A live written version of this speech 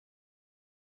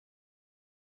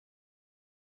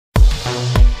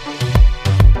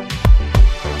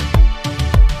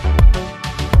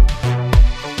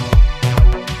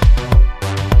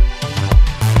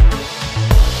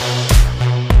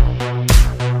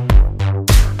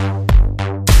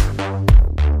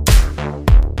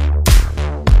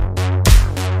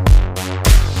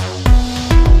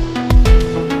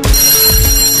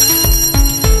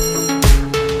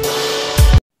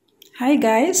Hi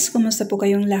guys! Kumusta po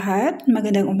kayong lahat?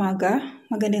 Magandang umaga,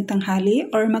 magandang tanghali,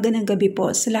 or magandang gabi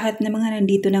po sa lahat ng mga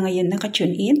nandito na ngayon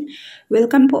nakatune in.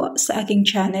 Welcome po sa aking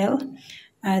channel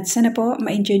at sana po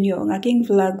ma-enjoy nyo ang aking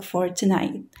vlog for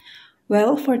tonight.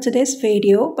 Well, for today's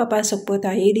video, papasok po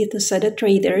tayo dito sa The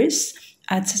Traders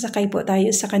at sasakay po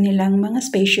tayo sa kanilang mga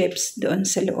spaceships doon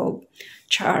sa loob.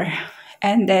 Char!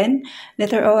 And then,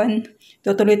 later on,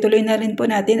 tutuloy-tuloy na rin po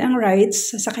natin ang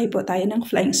rides. Sasakay po tayo ng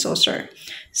flying saucer.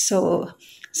 So,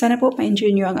 sana po ma-enjoy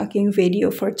nyo ang aking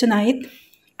video for tonight.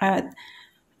 At,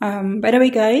 by the way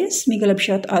guys, mega love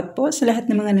shout out po sa lahat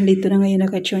ng mga nandito na ngayon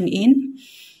naka-tune in.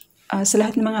 Sa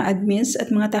lahat ng mga admins at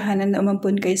mga tahanan na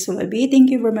umampun kay Zhul. Thank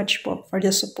you very much po for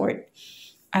the support.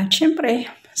 At syempre,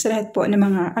 sa lahat po ng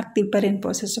mga active pa rin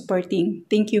po sa supporting.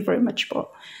 Thank you very much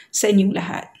po sa inyong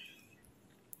lahat.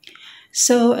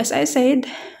 So, as I said,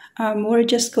 we're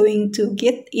just going to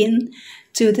get in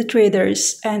to the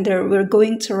traders and we're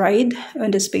going to ride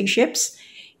on the spaceships.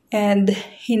 And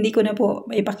hindi ko na po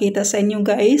maipakita sa inyo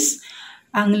guys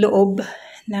ang loob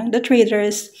ng the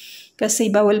traders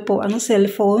kasi bawal po ang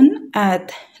cellphone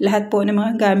at lahat po ng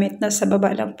mga gamit na sa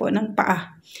baba lang po ng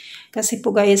paa. Kasi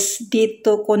po guys,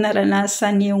 dito ko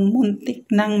naranasan yung muntik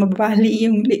nang mabali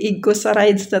yung liig ko sa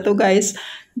rides na to guys.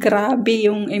 Grabe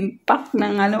yung impact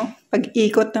ng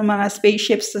pag-ikot ng mga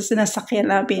spaceships na sinasakyan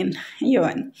namin.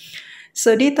 Yun.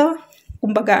 So dito,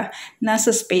 kumbaga,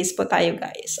 nasa space po tayo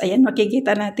guys. Ayan,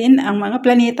 makikita natin ang mga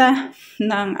planeta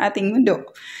ng ating mundo.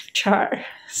 Char.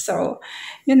 So,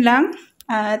 yun lang.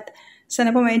 At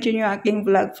sana po ma-enjoy nyo ang aking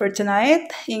vlog for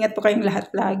tonight. Ingat po kayong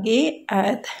lahat lagi.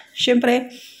 At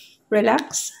syempre,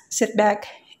 relax, sit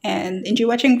back, and enjoy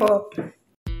watching po.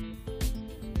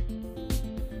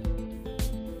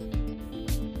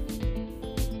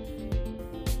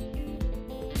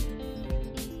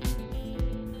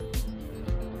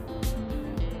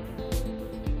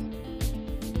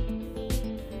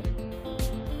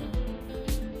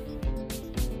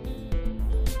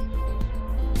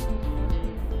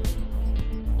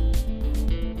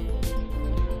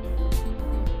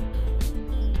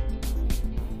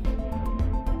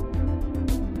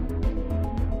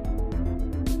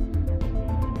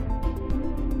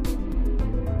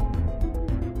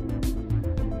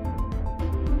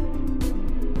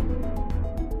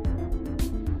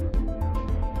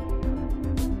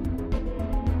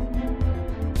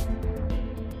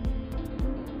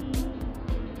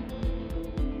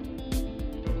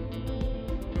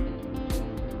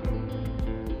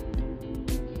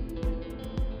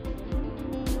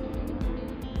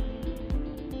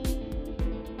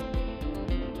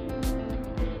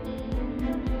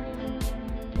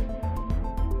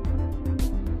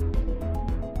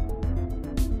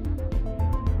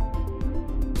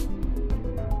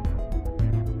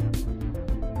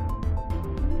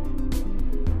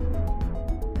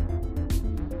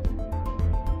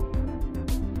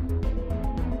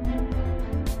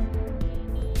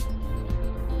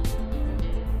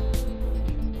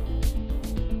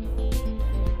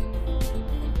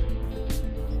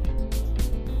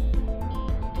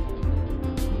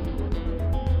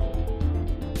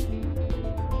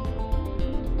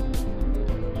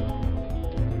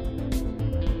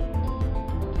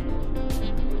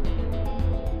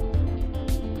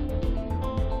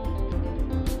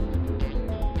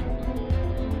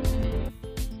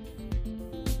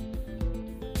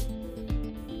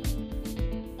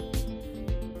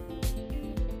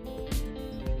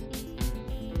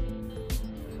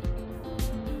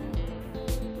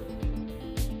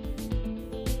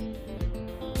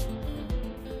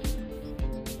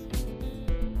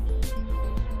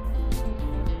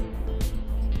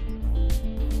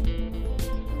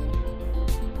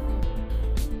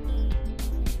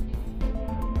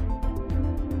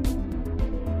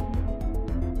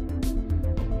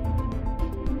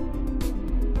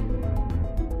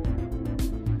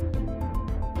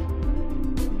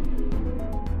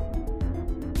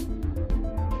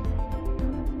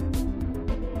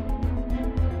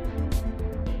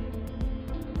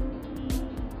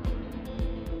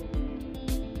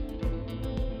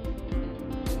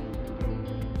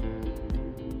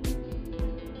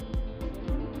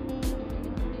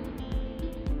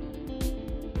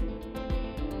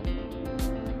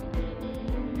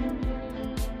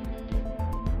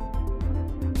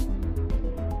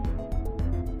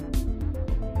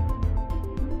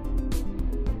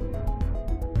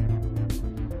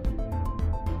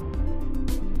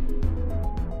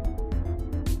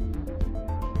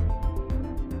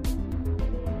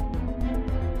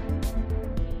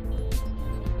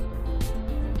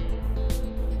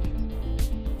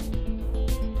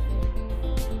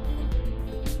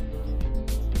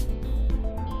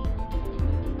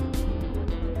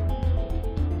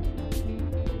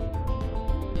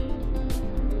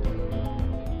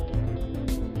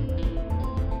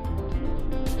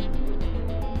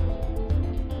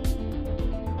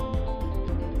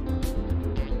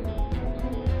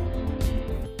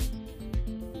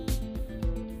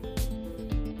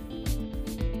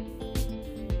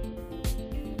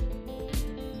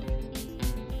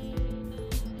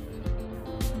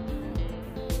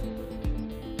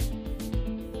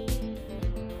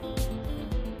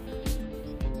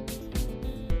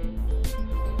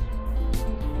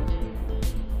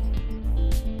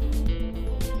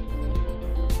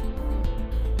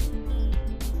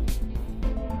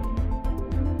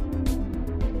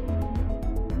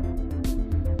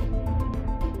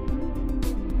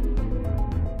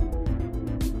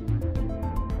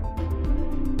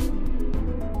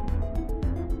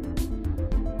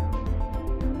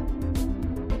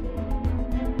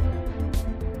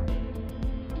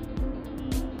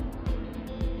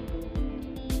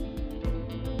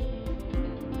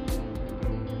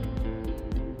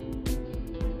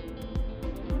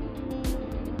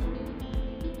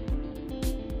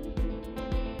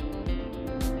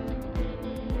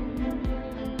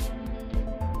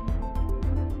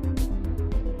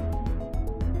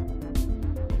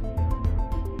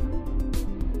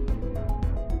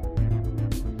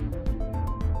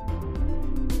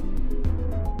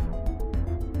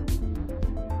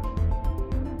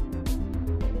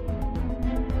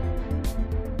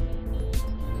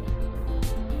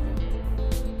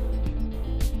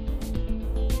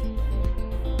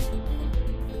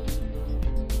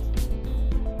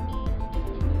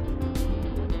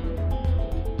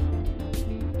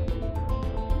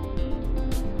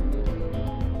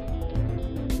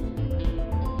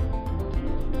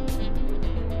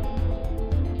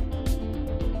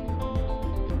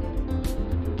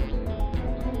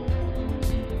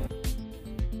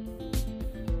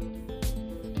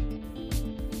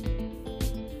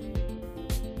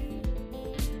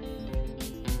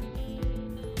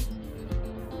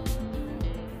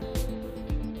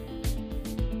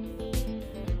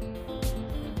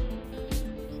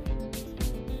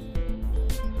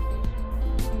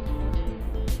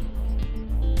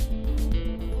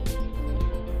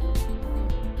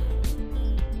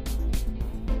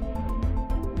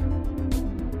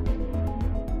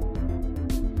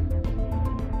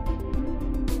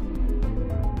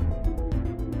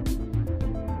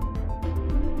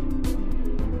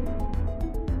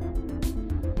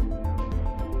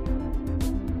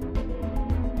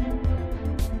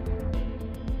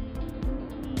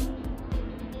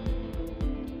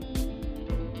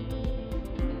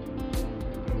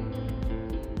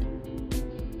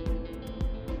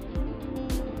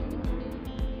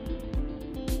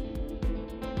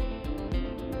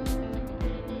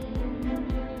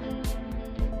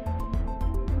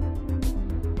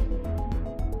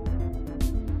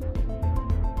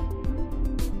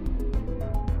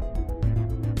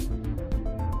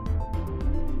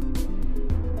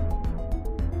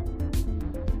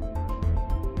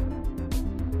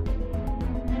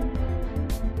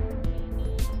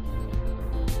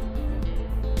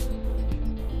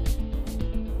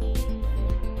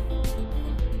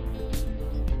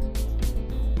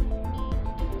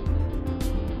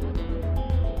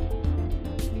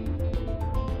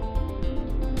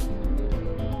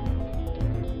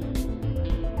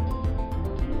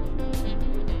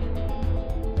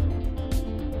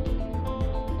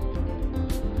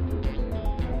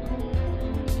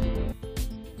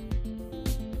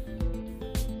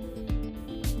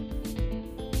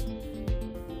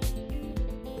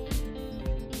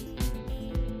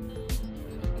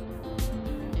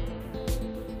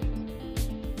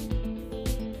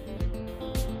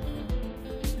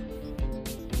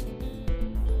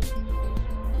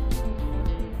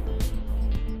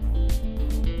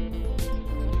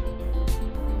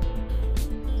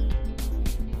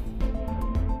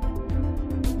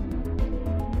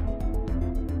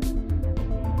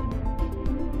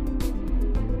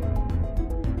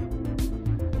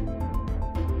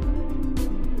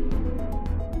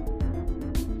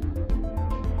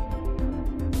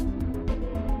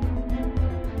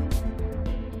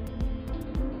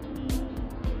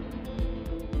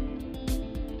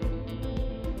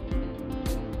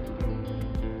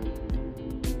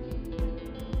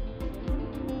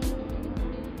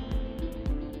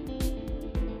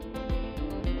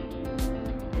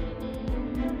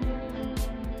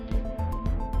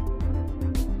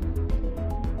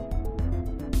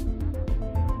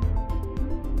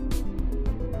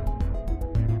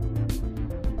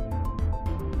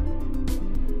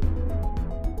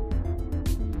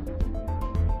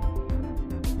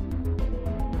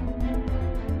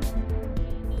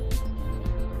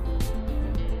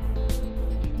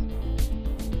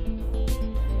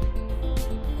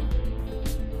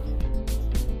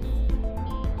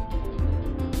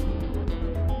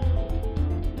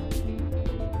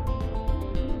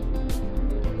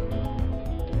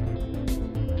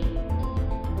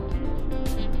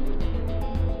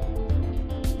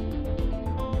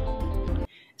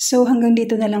 So hanggang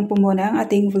dito na lang po muna ang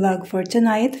ating vlog for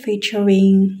tonight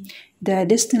featuring the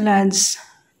Disneyland's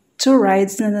two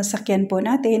rides na nasakyan po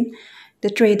natin, the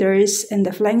Traders and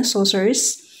the Flying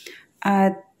Saucers.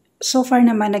 At so far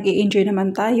naman nag-i-enjoy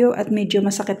naman tayo at medyo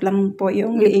masakit lang po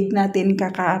yung liig natin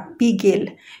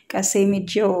kakapigil kasi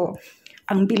medyo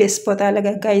ang bilis po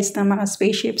talaga guys ng mga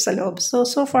spaceship sa loob. So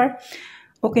far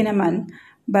okay naman.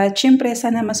 But syempre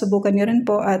sana masubukan nyo rin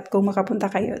po at kung makapunta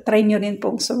kayo, try nyo rin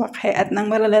pong sumakay at nang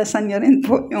malalasan nyo rin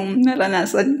po yung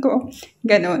naranasan ko.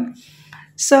 Ganon.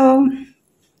 So,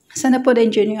 sana po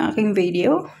na-enjoy nyo yung aking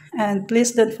video. And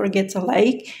please don't forget to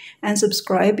like and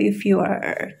subscribe if you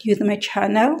are new to my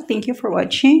channel. Thank you for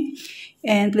watching.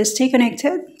 And please stay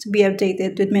connected to be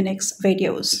updated with my next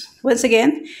videos. Once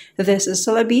again, this is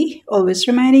Salabi, always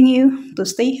reminding you to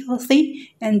stay healthy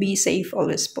and be safe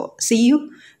always po. See you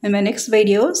in my next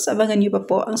videos. Abangan nyo pa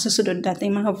po ang susunod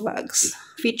nating mga vlogs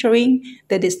featuring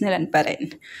the Disneyland pa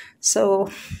rin.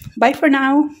 So, bye for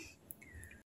now!